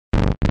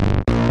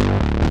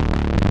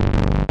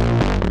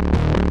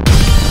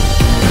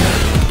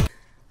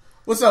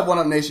What's up, One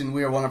Up Nation?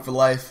 We are One Up for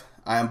Life.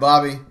 I am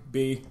Bobby.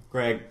 B.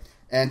 Greg.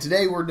 And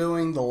today we're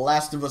doing The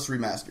Last of Us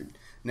Remastered.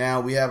 Now,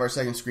 we have our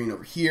second screen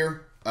over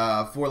here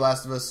for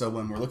Last of Us, so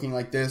when we're looking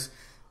like this,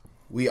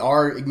 we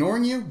are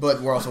ignoring you, but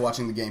we're also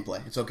watching the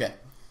gameplay. It's okay.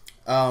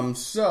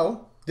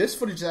 So, this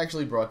footage is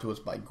actually brought to us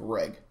by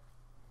Greg.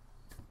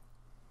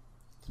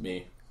 It's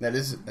me. That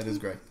is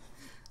Greg.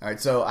 Alright,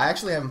 so I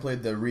actually haven't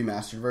played the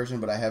remastered version,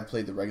 but I have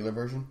played the regular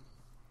version.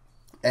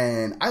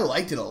 And I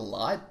liked it a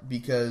lot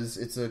because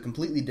it's a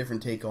completely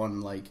different take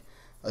on like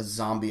a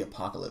zombie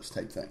apocalypse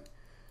type thing.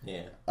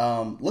 Yeah.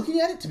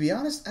 Looking at it, to be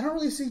honest, I don't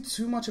really see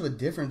too much of a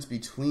difference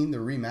between the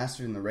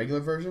remastered and the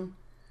regular version.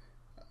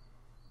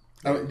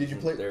 Did you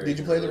play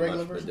the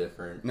regular version?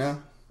 Difference.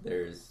 No?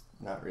 There's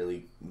not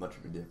really much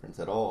of a difference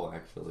at all,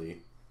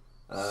 actually.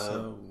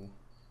 So,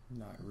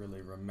 not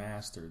really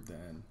remastered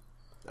then.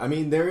 I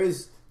mean,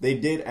 they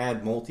did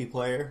add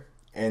multiplayer,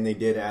 and they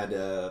did add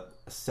a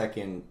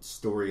second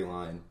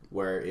storyline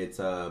where it's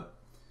the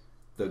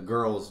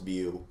girl's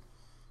view.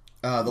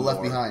 The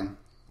Left Behind.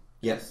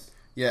 Yes.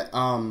 Yeah.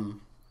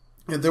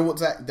 There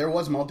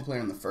was multiplayer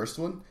in the first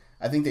one.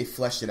 I think they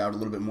fleshed it out a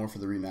little bit more for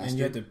the remastered. And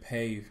you had to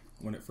pay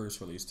when it first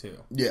released too.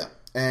 Yeah.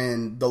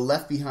 And the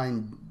Left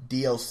Behind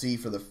DLC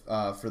for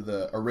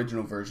the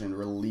original version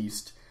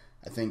released,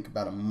 I think,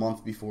 about a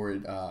month before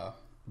the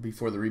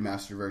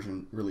remastered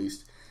version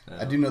released.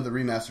 I do know the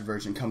remastered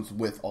version comes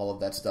with all of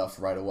that stuff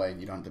right away,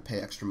 and you don't have to pay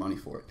extra money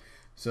for it.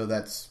 So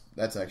that's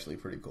actually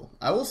pretty cool.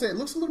 I will say it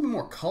looks a little bit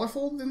more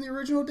colorful than the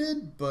original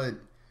did, but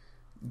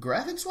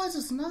graphics-wise,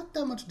 it's not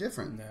that much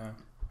different. Yeah.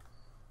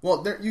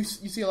 Well, you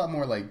see a lot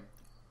more like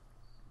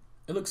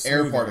it looks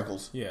air smoother.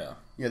 particles. Yeah.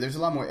 Yeah, there's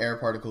a lot more air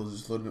particles.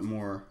 It's a little bit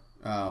more,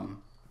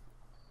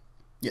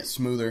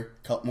 smoother,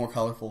 more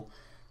colorful,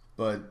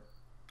 but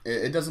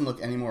it doesn't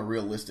look any more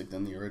realistic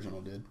than the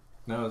original did.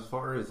 Now, as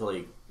far as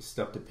like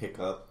stuff to pick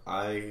up,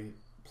 I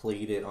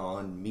played it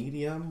on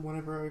medium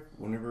whenever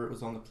it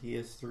was on the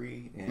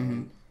PS3,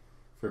 and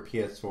for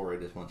PS4, I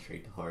just went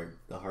straight to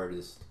the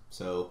hardest.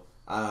 So,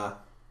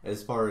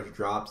 as far as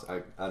drops,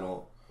 I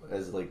don't,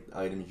 as like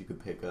items you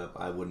could pick up,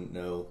 I wouldn't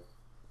know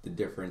the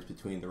difference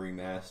between the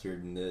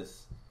remastered and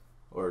this,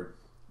 or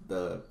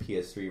the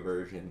PS3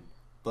 version.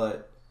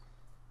 But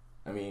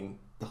I mean,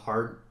 the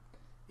hard.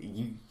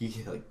 You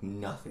get like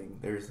nothing.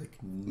 There's like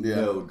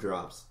no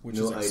drops, which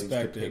no is items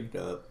expected. picked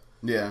up.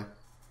 Yeah,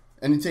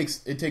 and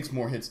it takes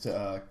more hits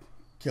to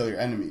kill your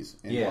enemies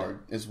in hard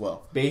as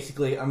well.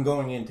 Basically, I'm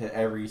going into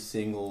every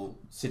single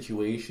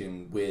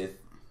situation with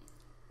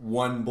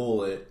one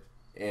bullet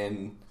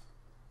and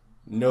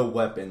no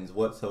weapons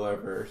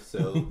whatsoever.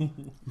 So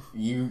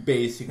you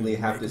basically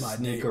have to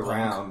sneak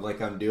around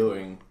like I'm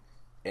doing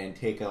and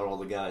take out all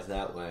the guys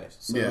that way.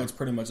 So it's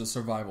pretty much a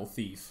survival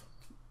thief.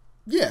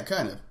 Yeah,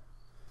 kind of.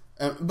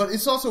 But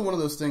it's also one of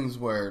those things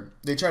where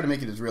they try to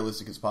make it as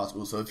realistic as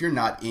possible. So if you're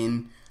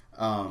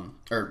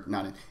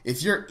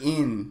if you're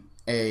in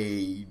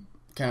a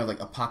kind of like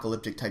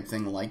apocalyptic type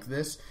thing like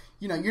this,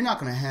 you're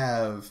not going to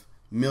have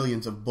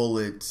millions of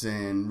bullets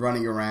and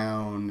running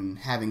around and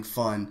having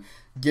fun,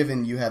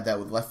 given you have that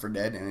with Left 4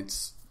 Dead, and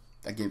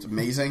that game's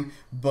amazing.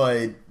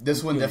 But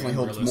this one definitely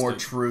holds more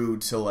true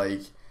to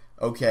like,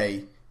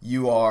 okay,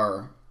 you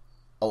are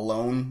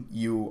alone,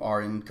 you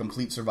are in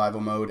complete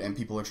survival mode, and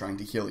people are trying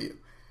to kill you.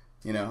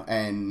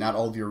 And not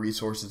all of your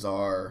resources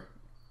are...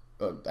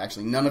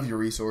 actually, none of your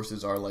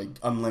resources are, like,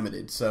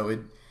 unlimited. So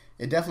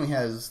it definitely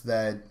has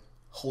that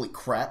holy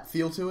crap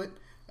feel to it.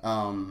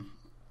 And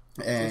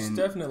it's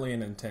definitely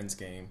an intense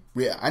game.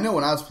 Yeah, I know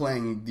when I was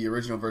playing the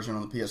original version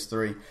on the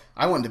PS3,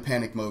 I went into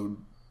panic mode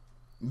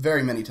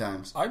very many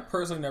times. I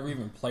personally never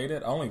even played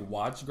it. I only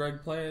watched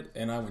Greg play it,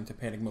 and I went to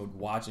panic mode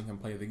watching him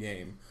play the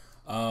game.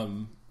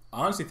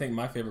 I honestly think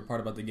my favorite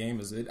part about the game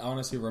is it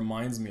honestly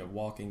reminds me of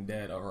Walking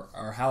Dead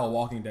or how a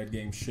Walking Dead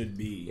game should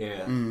be.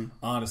 Yeah.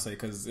 Honestly,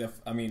 because if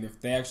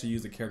they actually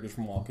used the characters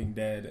from Walking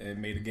Dead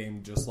and made a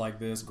game just like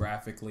this,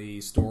 graphically,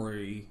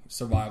 story,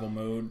 survival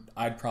mode,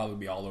 I'd probably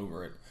be all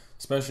over it.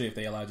 Especially if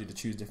they allowed you to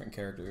choose different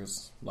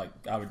characters. Like,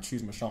 I would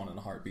choose Michonne in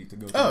a heartbeat to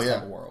go to this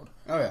type of world.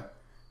 Oh, yeah.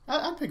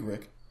 I'd pick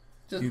Rick.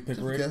 You'd pick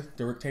Rick?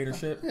 The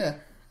dictatorship? Yeah.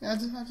 Yeah, I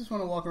just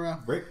want to walk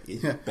around. Rick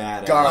is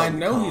badass. I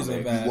know he's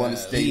a badass. You want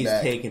to stay He's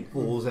back. taking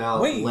fools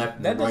out. Wait,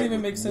 left that and doesn't right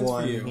even make sense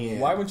for you.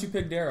 hand. Why wouldn't you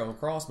pick Daryl, a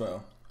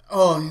crossbow?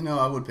 Oh,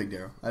 I would pick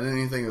Daryl. I didn't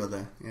even think about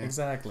that. Yeah.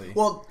 Exactly.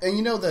 Well,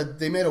 and that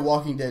they made a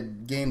Walking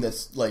Dead game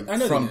that's like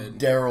from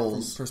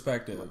Daryl's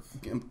perspective.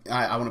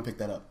 I want to pick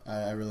that up.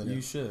 I really do.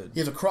 You should. He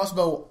has a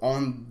crossbow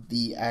on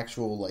the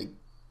actual like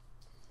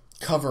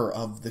cover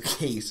of the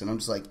case, and I'm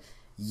just like,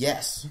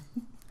 yes.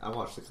 I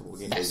watched a couple of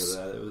games of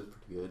that. It was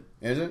pretty good.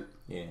 Is it?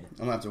 Yeah.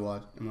 I'm gonna have to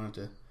watch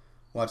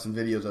some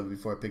videos of it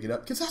before I pick it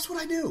up, because that's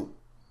what I do.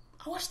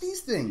 I watch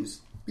these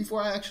things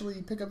before I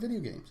actually pick up video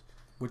games.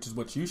 Which is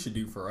what you should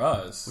do for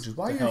us. Which is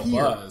why to you're help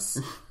here. us,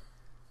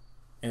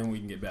 and we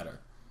can get better.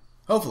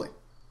 Hopefully.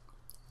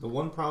 The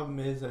one problem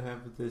I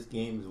have with this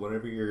game is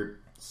whenever you're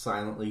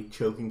silently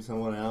choking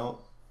someone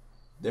out,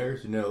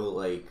 there's no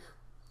like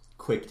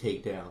quick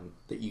takedown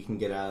that you can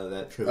get out of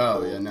that choke.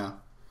 Oh yeah, no.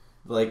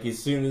 Like, as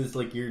soon as,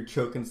 like, you're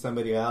choking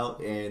somebody out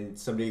and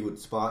somebody would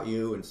spot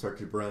you and start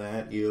to run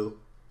at you,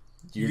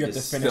 you're You have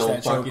just to finish still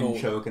that fucking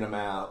chokehold. choking them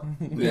out.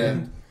 Yeah.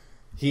 And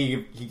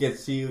he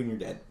gets to you and you're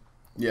dead.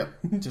 Yep.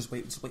 Just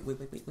wait.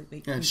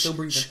 Yeah, He's still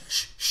breathing.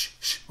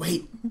 Shh.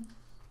 Wait.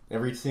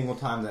 Every single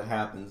time that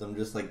happens, I'm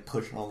just, like,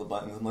 pushing all the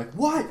buttons. I'm like,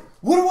 what?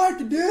 What do I have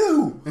to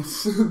do?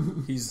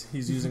 He's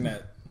using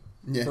that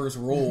Yeah. first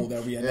roll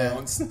that we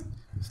announced.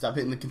 Stop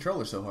hitting the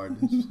controller so hard.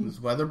 That's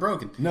why they're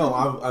broken. No,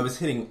 I was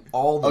hitting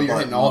all the buttons. You're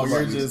hitting all the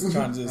You're buttons. just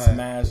trying to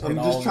smash. I'm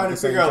hit just all trying to at the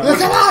same figure out. time.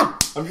 Come on!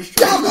 I'm just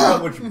trying to figure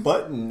out which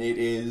button it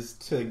is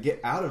to get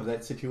out of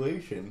that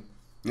situation.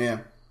 Yeah.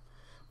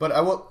 But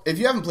I will. If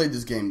you haven't played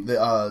this game, the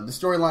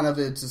storyline of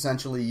it's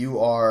essentially you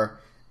are.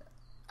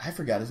 I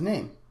forgot his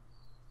name.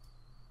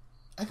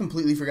 I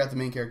completely forgot the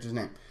main character's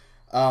name.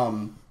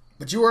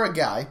 But you are a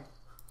guy,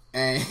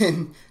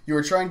 and you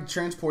were trying to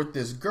transport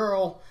this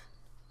girl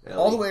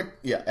all the way.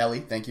 Yeah, Ellie.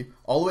 Thank you.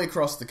 All the way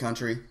across the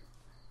country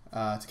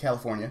to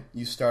California.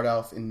 You start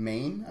off in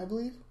Maine, I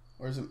believe,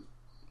 or is it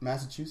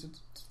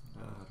Massachusetts?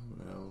 I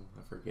don't know.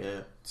 I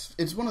forget.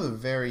 It's one of the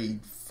very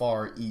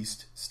far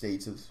east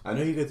states of I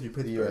know you go through the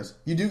Pittsburgh. U.S.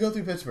 You do go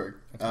through Pittsburgh.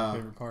 That's my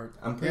favorite part.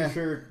 I'm pretty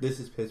sure this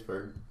is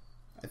Pittsburgh.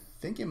 I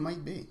think it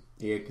might be.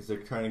 Yeah, because they're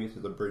trying to get to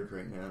the bridge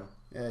right now.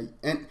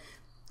 And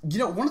you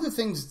know, one of the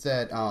things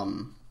that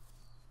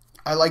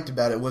I liked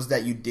about it was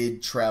that you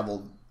did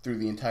travel through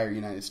the entire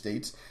United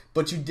States,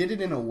 but you did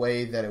it in a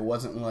way that it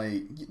wasn't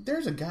like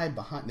there's a guy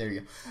behind. There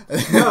you go.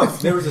 No,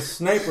 there was a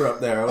sniper up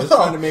there. I was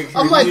trying to make sure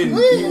I'm like, he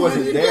 "Wait, what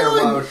wasn't are you there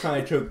doing?" while I was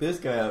trying to choke this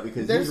guy out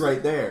because he's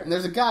right there. And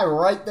there's a guy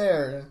right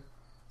there.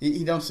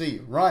 He don't see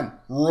you. Run.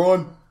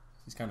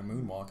 He's kind of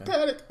moonwalking.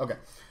 Panic. Okay.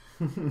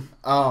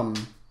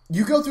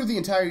 You go through the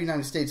entire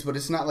United States, but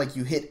it's not like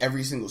you hit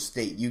every single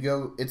state. You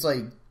go. It's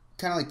like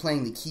kind of like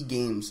playing the key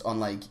games on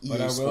like EA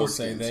But I will Sports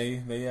say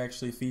games. they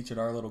actually featured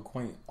our little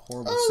quaint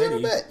horrible A city.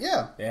 little bit,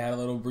 yeah. They had a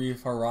little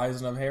brief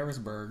horizon of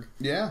Harrisburg.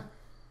 Yeah.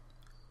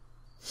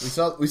 We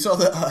saw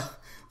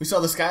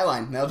the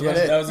skyline. That was about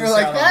it. That was the We're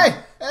like, skyline. hey,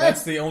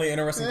 That's the only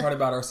interesting part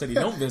about our city.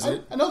 Don't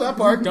visit. I know that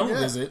part. Don't Yeah.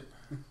 visit.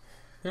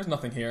 There's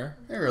nothing here.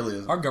 It really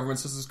is. Our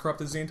government's just as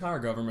corrupt as the entire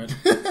government.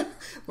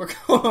 We're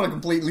going on a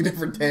completely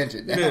different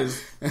tangent. It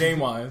is,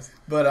 game-wise.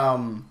 But,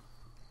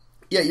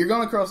 yeah, you're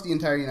going across the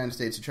entire United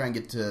States to try and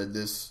get to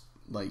this,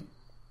 like,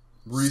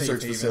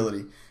 research Safe haven.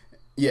 facility.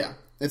 Yeah.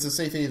 It's a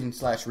safe haven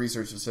 /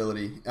 research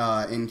facility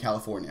in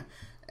California.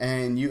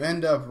 And you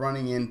end up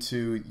running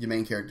into your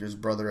main character's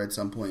brother at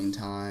some point in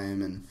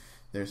time, and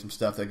there's some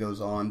stuff that goes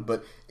on.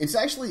 But it's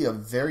actually a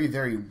very,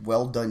 very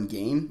well-done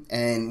game.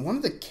 And one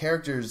of the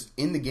characters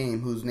in the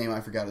game, whose name I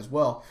forgot as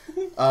well,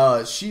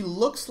 she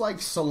looks like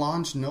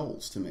Solange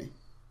Knowles to me.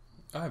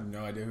 I have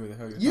no idea who the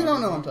hell you're You talking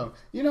don't know what I'm about. talking about.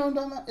 You know what I'm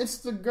talking about? It's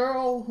the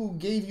girl who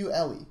gave you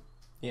Ellie.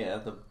 Yeah,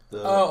 the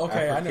Oh,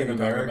 okay, I know who you're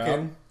talking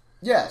African-American.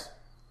 Yes.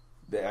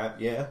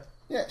 Yeah.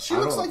 Yeah, she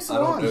looks like I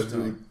don't know Solange to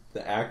me. who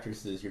the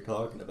actresses you're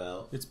talking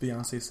about. It's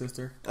Beyonce's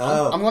sister.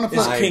 Oh, I'm gonna put-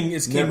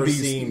 It's King never Beast.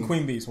 seen.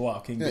 Queen Beast. Wow,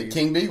 King Yeah, Beast.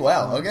 King B.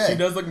 Wow. Okay. She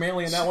does look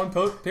manly in that one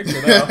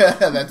picture, though.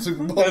 That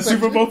Super Bowl. That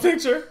Super picture. Bowl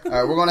picture. All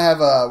right, we're gonna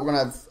have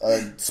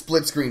a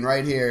split screen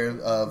right here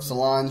of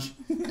Solange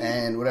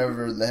and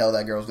whatever the hell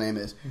that girl's name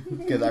is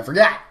because I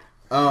forgot.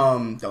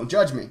 Don't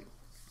judge me.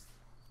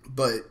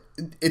 But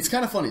it's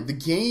kind of funny. The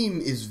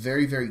game is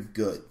very, very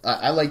good.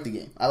 I like the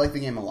game. I like the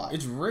game a lot.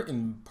 It's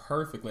written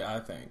perfectly, I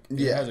think. It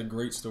Yeah. has a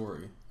great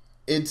story.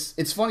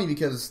 It's funny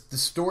because the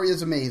story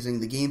is amazing,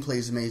 the gameplay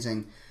is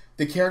amazing,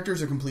 the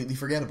characters are completely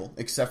forgettable,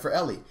 except for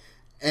Ellie.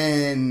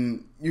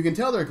 And you can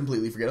tell they're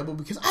completely forgettable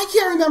because I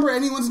can't remember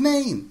anyone's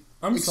name.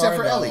 I'm except sorry,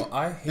 for though. Ellie.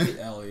 I hate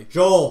Ellie.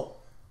 Joel.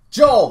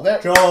 Joel!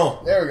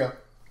 There we go.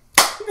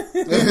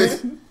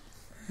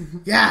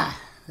 Yeah,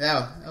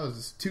 that was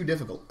just too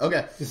difficult.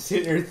 Okay. Just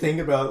sitting here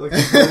thinking about it like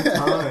the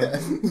whole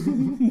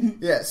time.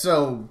 Yeah,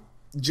 so,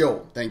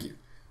 Joel, thank you.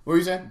 What were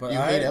you saying? But You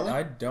hate Ellie?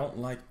 I don't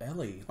like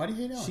Ellie. Why do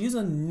you hate Ellie? She's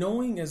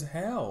annoying as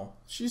hell.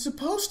 She's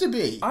supposed to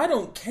be. I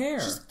don't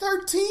care. She's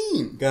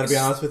 13. Gotta be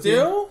honest with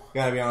Still? you.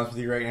 Gotta be honest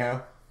with you right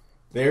now.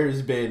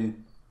 There's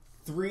been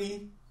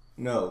 4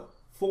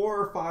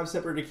 or 5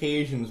 separate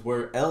occasions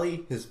where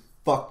Ellie has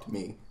fucked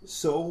me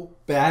so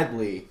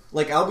badly.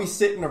 Like, I'll be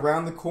sitting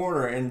around the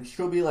corner and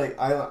she'll be like,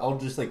 I'll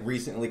just like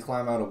recently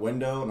climb out a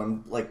window and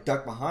I'm like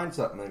ducked behind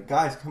something and a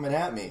guy's coming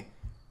at me.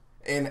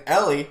 And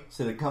Ellie,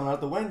 instead of coming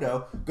out the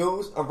window,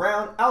 goes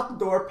around out the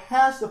door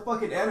past the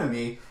fucking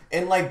enemy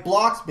and like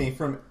blocks me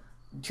from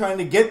trying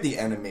to get the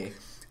enemy.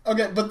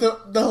 Okay, but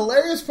the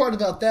hilarious part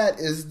about that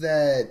is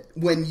that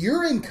when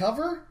you're in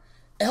cover,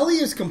 Ellie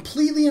is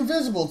completely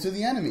invisible to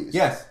the enemies.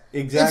 Yes,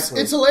 exactly.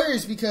 It's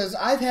hilarious because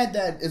I've had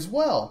that as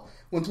well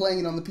when playing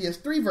it on the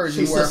PS3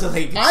 version. She's where just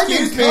like, I'm in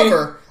 "Excuse me."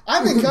 cover.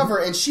 I'm in cover,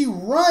 and she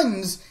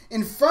runs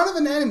in front of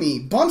an enemy,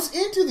 bumps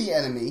into the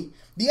enemy.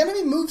 The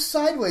enemy moves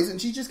sideways, and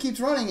she just keeps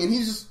running, and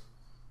he's just.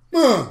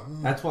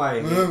 That's why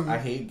I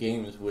hate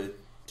games with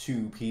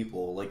 2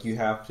 people. Like, you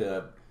have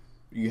to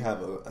you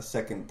have a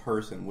second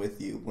person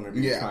with you whenever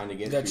you're trying to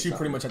get that you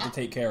pretty much have to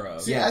take care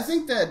of. Yeah, I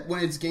think that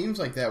when it's games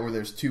like that where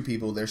there's two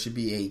people, there should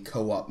be a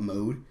co-op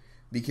mode,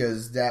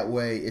 because that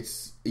way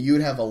you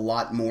would have a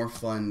lot more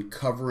fun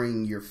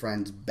covering your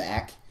friend's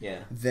back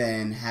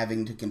than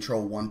having to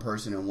control one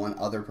person and one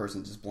other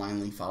person just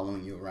blindly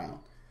following you around.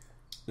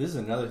 This is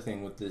another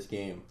thing with this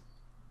game.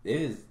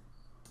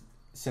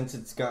 Since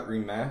it's got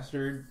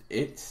remastered,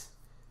 it's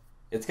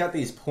got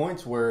these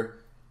points where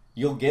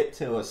you'll get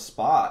to a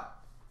spot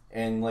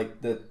and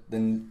like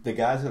the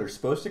guys that are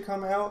supposed to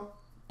come out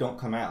don't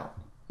come out.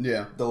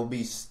 Yeah, they'll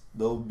be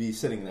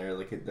sitting there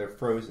like they're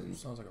frozen.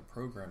 Sounds like a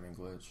programming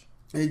glitch.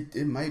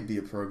 It might be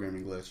a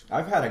programming glitch.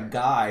 I've had a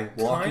guy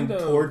walking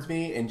towards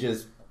me and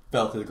just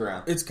fell to the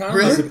ground. It's kind of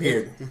really?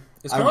 Disappeared.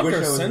 It's kind of like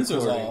their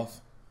sensors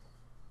off.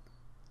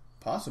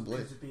 Possibly.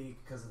 Could it be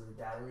because of the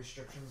data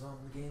restrictions on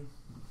the game?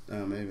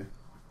 Oh, maybe.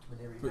 When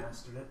they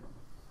remastered it?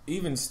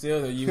 Even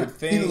still, you would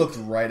think... He looked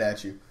right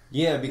at you.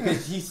 Yeah,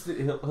 because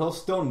he'll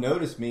still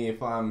notice me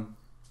if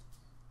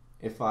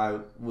I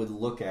would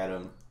look at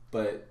him.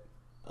 But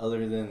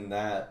other than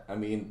that, I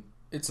mean...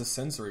 It's a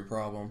sensory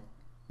problem.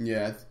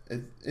 Yeah,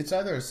 it's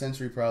either a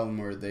sensory problem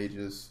or they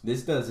just...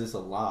 This does this a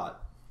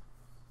lot.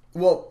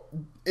 Well,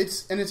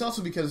 it's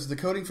also because the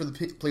coding for the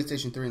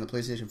PlayStation 3 and the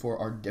PlayStation 4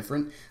 are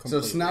different. Completely. So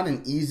it's not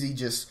an easy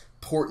just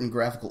port and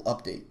graphical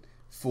update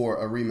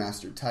for a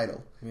remastered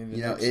title. I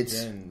mean,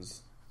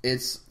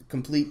 it's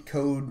complete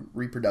code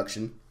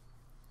reproduction.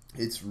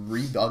 It's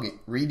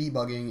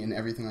redebugging and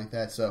everything like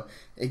that. So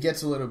it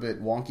gets a little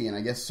bit wonky, and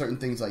I guess certain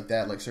things like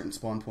that, like certain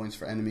spawn points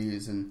for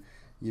enemies and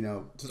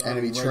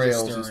enemy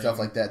trails and stuff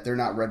like that, they're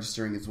not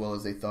registering as well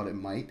as they thought it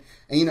might.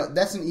 And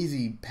that's an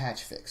easy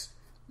patch fix.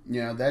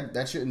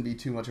 That shouldn't be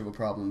too much of a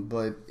problem,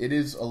 but it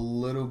is a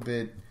little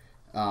bit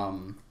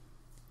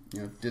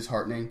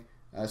disheartening,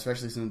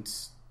 especially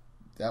since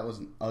that was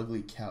an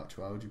ugly couch.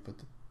 Why would you put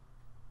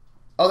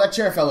Oh, that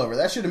chair fell over.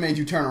 That should have made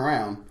you turn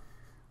around.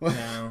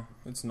 No,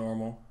 it's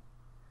normal.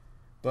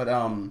 But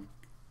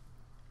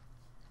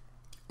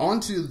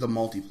onto the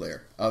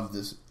multiplayer of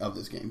this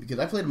game, because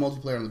I played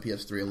multiplayer on the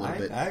PS3 a little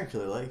bit. I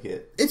actually like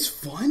it. It's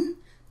fun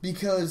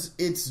because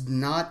it's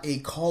not a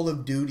Call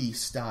of Duty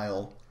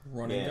style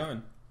run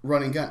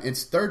and gun.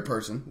 It's third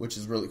person, which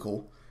is really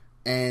cool,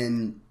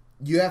 and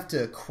you have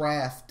to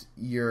craft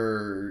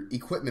your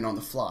equipment on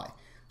the fly.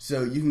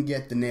 So you can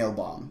get the nail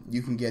bomb,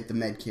 you can get the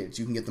med kits,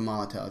 you can get the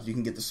Molotovs, you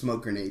can get the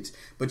smoke grenades,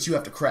 but you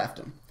have to craft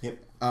them. Yep.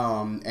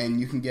 And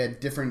you can get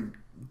different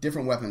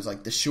weapons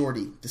like the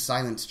shorty, the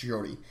silenced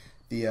shorty,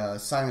 the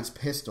silenced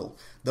pistol,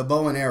 the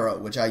bow and arrow,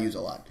 which I use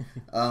a lot.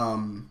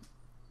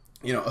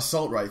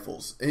 Assault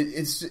rifles.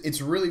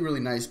 It's really,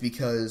 really nice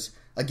because,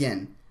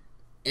 again,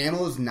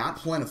 ammo is not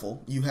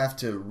plentiful. You have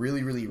to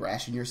really, really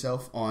ration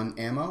yourself on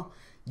ammo.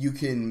 You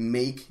can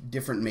make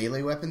different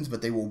melee weapons,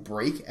 but they will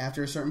break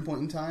after a certain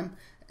point in time.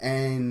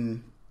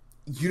 And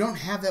you don't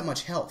have that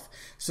much health.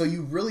 So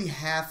you really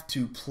have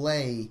to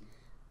play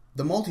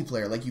the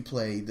multiplayer like you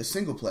play the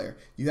single player.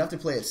 You have to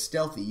play it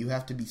stealthy. You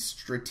have to be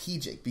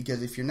strategic,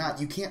 because if you're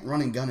not, you can't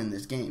run and gun in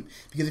this game.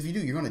 Because if you do,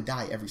 you're going to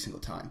die every single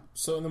time.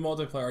 So in the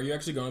multiplayer, are you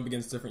actually going up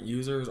against different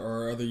users,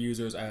 or are other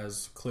users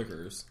as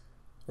clickers?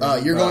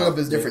 You're going up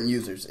as different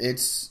users.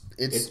 It's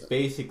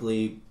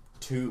basically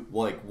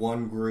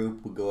one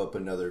group will go up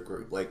another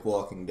group, like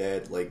Walking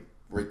Dead, like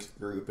Rick's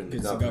group and the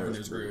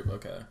governor's group.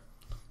 Okay.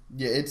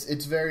 Yeah,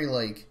 it's very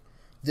like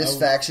this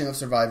faction of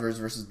survivors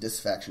versus this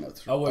faction of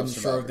survivors. I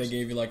wasn't sure if they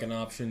gave you like an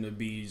option to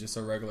be just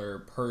a regular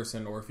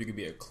person or if you could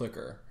be a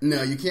clicker.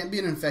 No, you can't be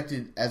an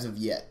infected as of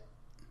yet.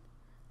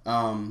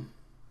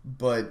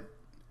 But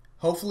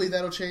hopefully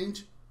that'll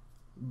change.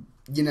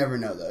 You never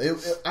know though.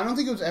 I don't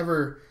think it was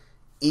ever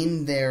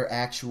in their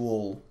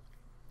actual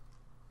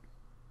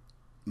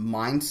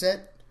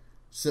mindset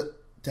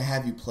to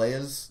have you play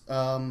as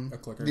a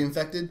clicker. The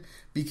infected,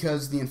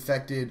 because the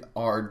infected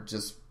are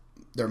just,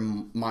 they're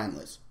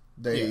mindless.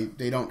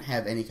 They don't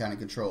have any kind of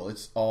control.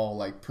 It's all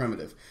like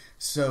primitive.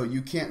 So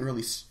you can't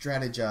really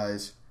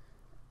strategize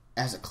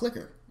as a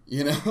clicker,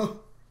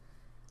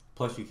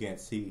 Plus you can't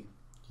see.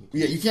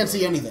 You can't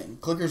see anything.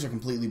 Clickers are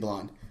completely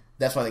blind.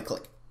 That's why they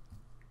click.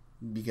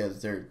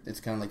 Because it's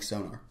kind of like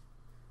sonar.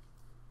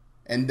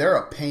 And they're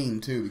a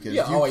pain too, because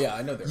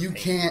I know they're you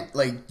can't,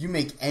 you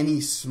make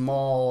any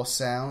small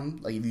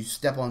sound, like if you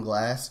step on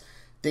glass,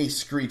 they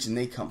screech and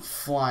they come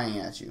flying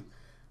at you.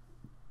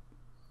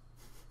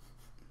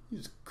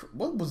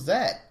 What was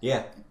that? Yeah,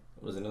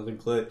 it was another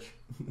glitch.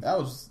 That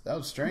was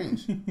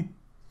strange.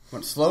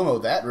 Went slow-mo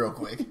that real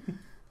quick. He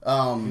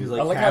was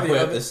like halfway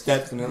up the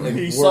steps and then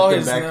he saw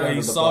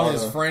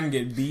his friend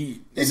get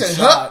beat. He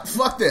said,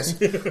 fuck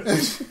this.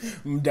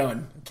 I'm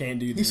done. Can't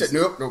do this. He said,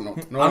 nope.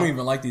 I don't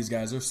even like these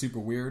guys. They're super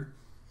weird.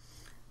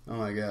 Oh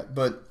my god.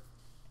 But,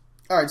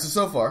 alright,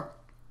 so far,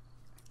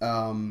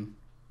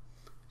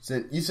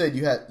 so you said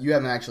you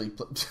haven't actually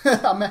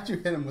I'm mad you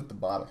hit him with the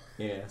bottle.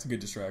 Yeah. It's a good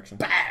distraction.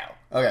 Bow!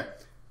 Okay.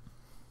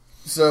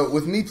 So,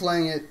 with me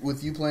playing it,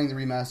 with you playing the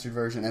remastered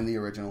version and the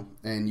original,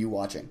 and you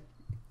watching,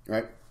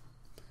 right?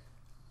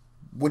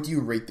 What do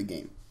you rate the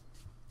game?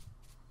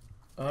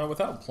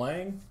 Without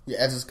playing, Yeah,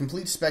 as a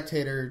complete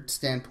spectator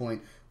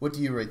standpoint, what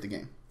do you rate the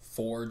game?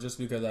 4, just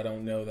because I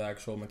don't know the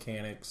actual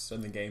mechanics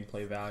and the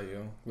gameplay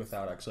value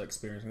without actually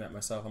experiencing that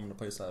myself. I'm going to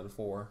place that at a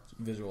 4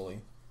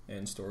 visually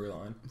and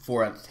storyline.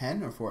 4 out of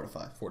 10 or 4 out of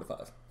 5? 4 to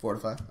 5. 4 out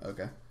of 5.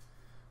 Okay.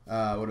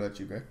 What about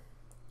you, Greg?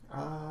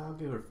 I'll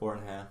give it a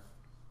 4.5.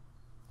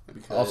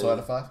 Because, Also out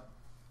of 5.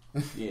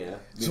 Yeah.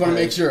 Just want to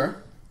make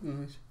sure.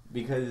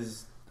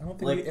 Because I don't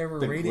think we ever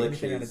rated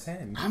anything out of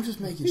 10. I'm just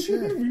making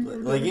sure.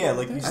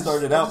 You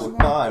started out with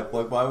 5.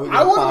 Like, why would we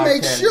I go want to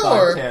make 5, 10,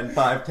 sure.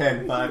 5,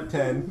 10, 5,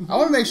 10. I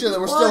want to make sure that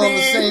we're still on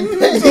the same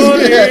page.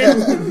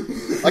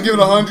 I'll give it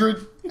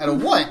 100 out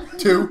of what?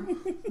 2.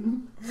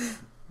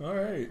 All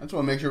right. I just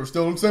want to make sure we're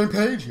still on the same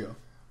page here.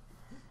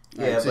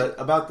 Yeah, Right, but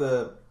about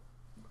the...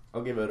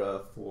 I'll give it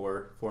a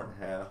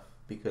 4.5,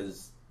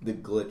 because the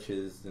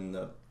glitches and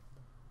the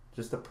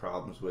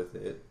problems with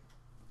it,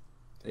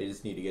 they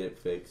just need to get it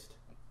fixed.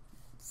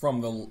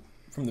 From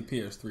the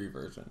PS3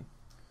 version,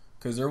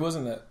 because there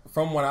wasn't that.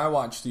 From when I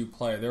watched you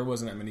play, there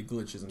wasn't that many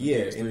glitches in the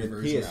PS3 in the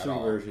version.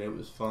 PS3 version, it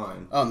was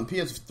fine. The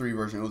PS3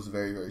 version, it was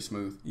very, very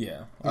smooth.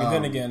 Yeah, I mean,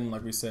 then again,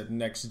 like we said,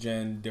 next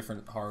gen,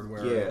 different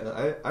hardware.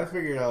 Yeah, I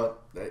figured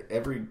out that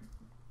every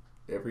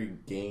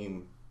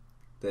game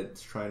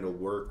that's trying to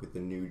work with the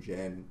new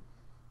gen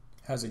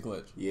has a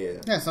glitch.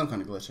 Yeah, Some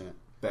kind of glitch in it.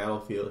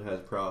 Battlefield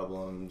has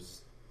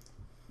problems.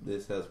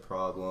 This has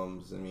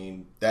problems. I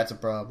mean, That's a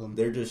problem.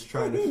 they're just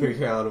trying to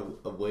figure out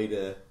a way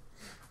to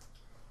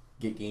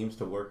get games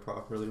to work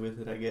properly with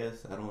it, I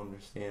guess. I don't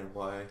understand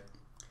why.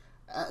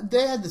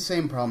 They had the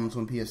same problems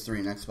when PS3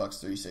 and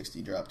Xbox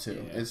 360 dropped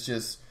too. Yeah. It's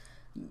just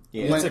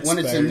Yeah, when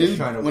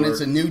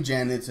it's a new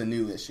gen, it's a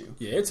new issue.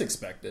 Yeah, it's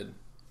expected.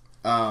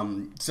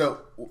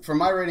 So for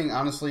my rating,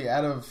 honestly,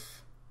 out of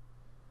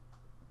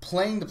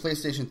playing the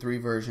PlayStation 3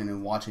 version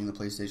and watching the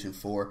PlayStation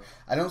 4,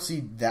 I don't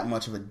see that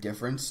much of a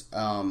difference.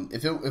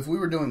 If we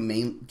were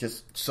doing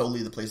just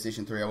solely the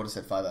PlayStation 3, I would have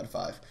said 5 out of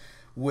 5.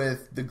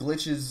 With the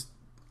glitches,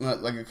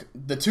 like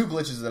the 2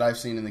 glitches that I've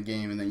seen in the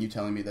game, and then you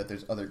telling me that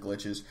there's other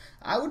glitches,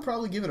 I would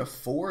probably give it a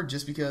 4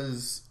 just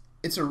because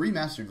it's a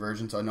remastered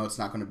version, so I know it's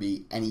not going to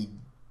be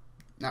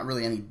not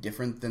really any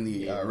different than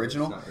the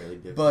original. It's not really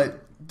different.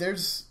 But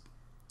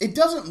it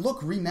doesn't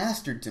look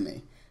remastered to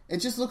me. It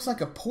just looks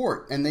like a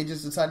port, and they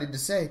just decided to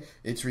say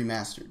it's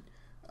remastered.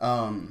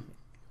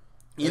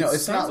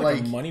 It's not like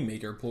a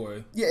moneymaker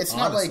ploy. Yeah, it's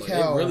honestly. not like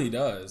how it really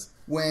does.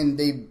 When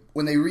they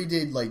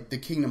redid like the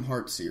Kingdom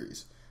Hearts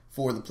series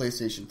for the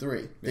PlayStation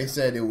 3, they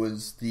said it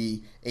was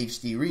the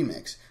HD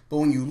remix. But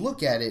when you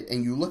look at it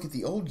and you look at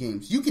the old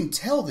games, you can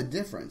tell the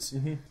difference.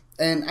 Mm-hmm.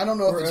 And I don't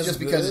know if it's just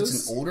because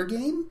it's an older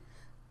game.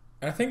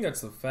 I think that's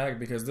the fact,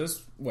 because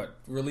this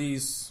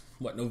released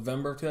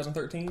November of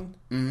 2013.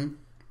 Mm-hmm.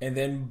 And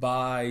then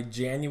by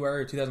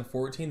January of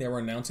 2014, they were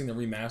announcing the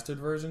remastered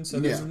version. So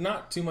there's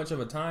not too much of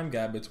a time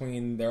gap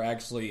between they're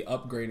actually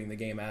upgrading the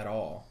game at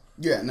all.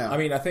 Yeah, no. I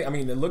mean,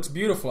 it looks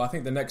beautiful. I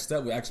think the next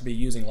step would actually be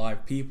using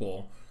live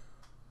people,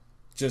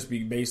 just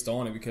be based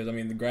on it, because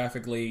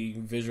graphically,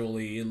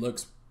 visually, it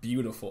looks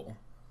beautiful.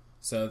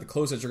 So the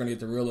closest you're going to get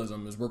to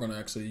realism is we're going to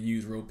actually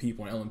use real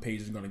people, and Ellen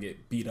Page is going to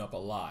get beat up a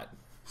lot.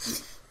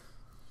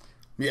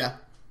 Yeah,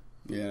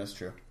 that's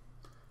true.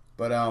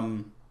 But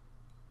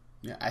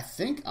yeah, I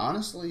think,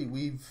 honestly,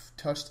 we've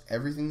touched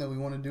everything that we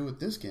want to do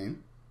with this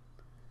game.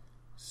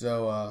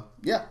 So,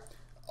 yeah.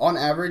 On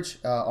average,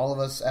 all of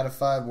us out of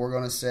 5, we're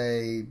going to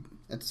say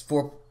it's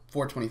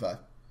 4.25.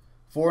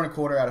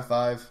 4.25 out of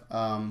 5,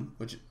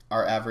 which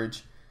our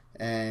average.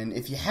 And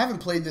if you haven't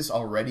played this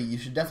already, you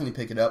should definitely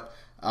pick it up.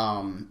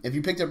 If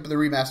you picked up the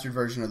remastered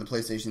version or the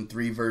PlayStation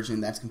 3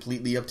 version, that's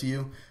completely up to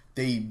you.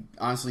 They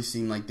honestly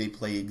seem like they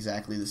play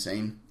exactly the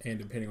same. And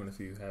depending on if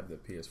you have the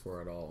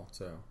PS4 at all.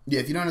 So yeah,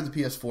 if you don't have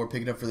the PS4,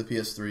 pick it up for the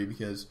PS3,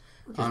 because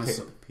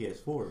honestly, pick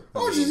up the PS4.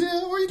 Or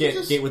you can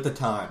just get with the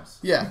times.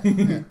 Yeah.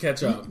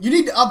 Catch up. You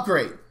need to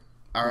upgrade.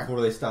 All right. Before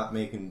they stop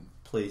making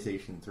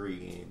PlayStation 3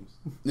 games.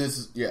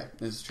 This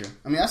is true.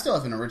 I mean, I still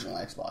have an original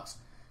Xbox,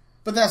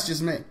 but that's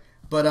just me.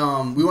 But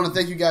we want to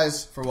thank you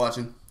guys for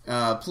watching.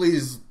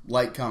 Please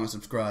like, comment,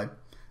 subscribe.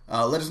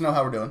 Let us know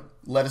how we're doing.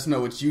 Let us know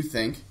what you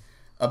think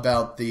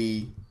about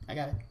the... I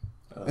got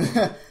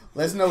it.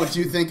 Let us know what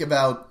you think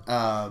about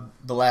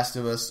The Last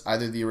of Us,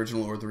 either the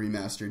original or the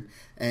remastered.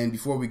 And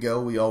before we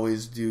go, we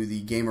always do the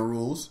Gamer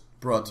Rules,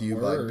 brought to you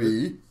by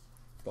B.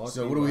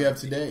 So what do we have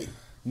today?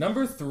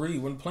 Number 3,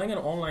 when playing an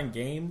online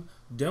game,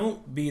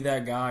 don't be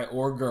that guy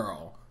or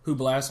girl who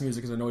blasts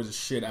music and annoys the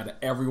shit out of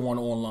everyone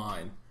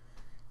online.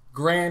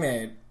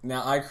 Granted,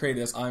 now I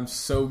created this. I'm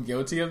so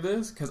guilty of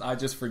this because I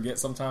just forget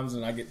sometimes,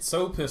 and I get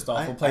so pissed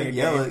off when playing a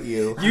game. I yell at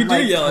you. You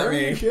do yell at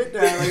me. Shit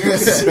down. Like, I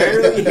can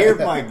barely hear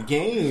my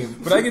game.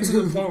 But I get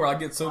to the point where I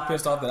get so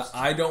pissed off that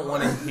I don't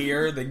want to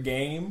hear the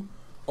game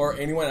or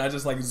anyone. I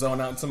just zone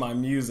out into my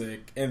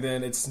music, and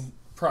then it's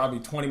probably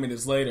 20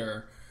 minutes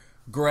later.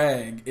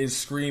 Greg is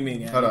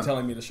screaming at me,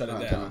 telling me to shut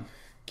it down.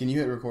 Can you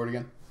hit record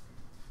again?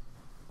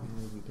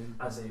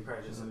 I'd say you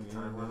probably just have a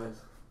time limit.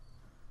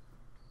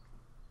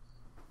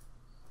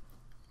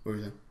 What were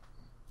you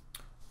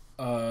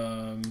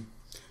saying?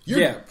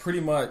 Yeah,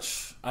 pretty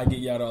much. I get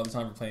yelled at all the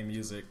time for playing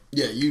music.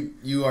 Yeah,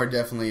 you are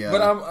definitely.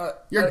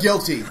 But you're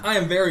guilty. I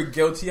am very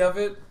guilty of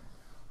it.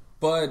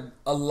 But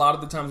a lot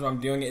of the times when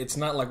I'm doing it, it's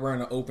not like we're in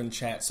an open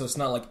chat, so it's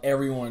not like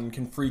everyone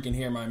can freaking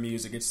hear my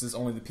music. It's just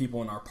only the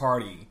people in our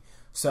party.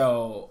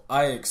 So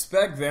I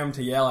expect them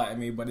to yell at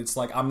me, but it's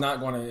like I'm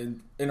not going to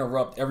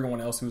interrupt everyone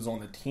else who's on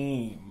the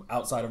team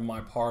outside of my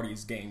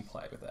party's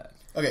gameplay with that.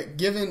 Okay,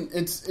 given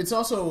it's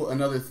also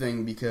another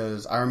thing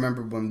because I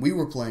remember when we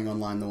were playing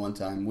online the one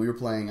time, we were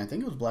playing, I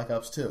think it was Black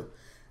Ops 2.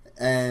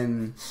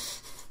 And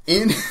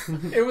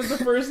it was the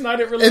first night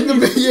it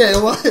released. Yeah,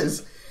 it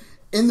was.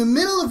 In the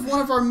middle of one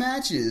of our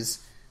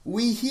matches,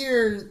 we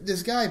hear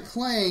this guy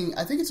playing,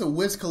 I think it's a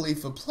Wiz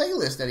Khalifa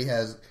playlist that he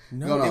has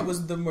going on. It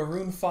was the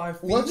Maroon 5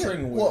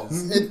 featuring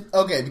Wiz.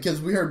 Okay,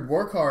 because we heard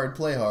Work Hard,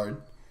 Play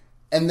Hard.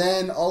 And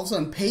then all of a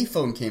sudden,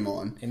 Payphone came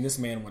on. And this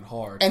man went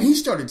hard. And he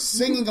started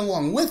singing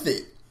along with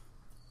it.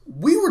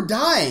 We were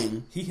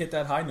dying. He hit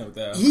that high note,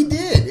 though. He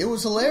did. It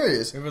was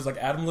hilarious. It was like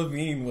Adam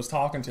Levine was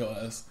talking to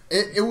us.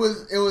 It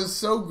was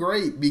so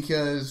great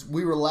because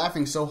we were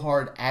laughing so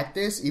hard at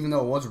this, even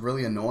though it was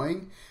really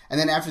annoying. And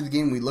then after the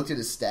game, we looked at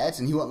his stats,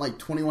 and he went like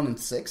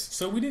 21-6.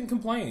 So we didn't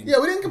complain. Yeah,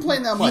 we didn't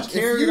complain that much. He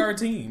carried our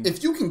team.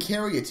 If you can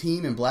carry a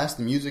team and blast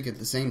the music at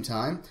the same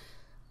time,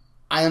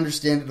 I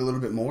understand it a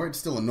little bit more. It's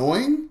still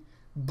annoying.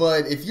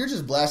 But if you're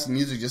just blasting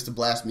music just to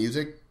blast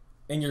music,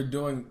 and you're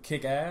doing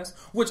kick ass,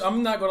 which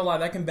I'm not gonna lie,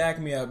 that can back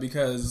me up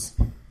because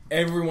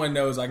everyone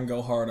knows I can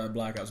go hard on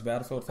Black Ops.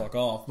 Battlefield, fuck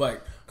off.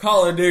 But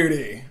Call of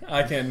Duty,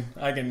 I can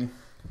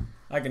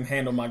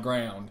handle my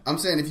ground. I'm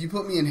saying if you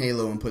put me in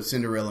Halo and put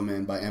Cinderella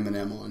Man by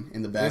Eminem on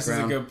in the background, this is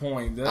a good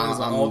point. That is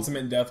an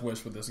ultimate death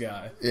wish with this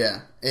guy.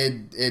 Yeah,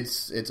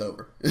 it's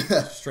over.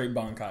 Straight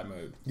Bankai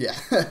mode. Yeah,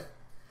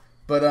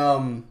 but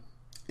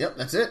yep,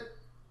 that's it.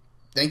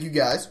 Thank you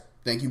guys.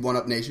 Thank you, One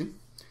Up Nation.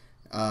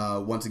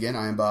 Once again,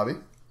 I am Bobby.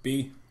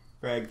 B.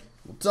 Greg.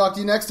 We'll talk to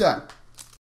you next time.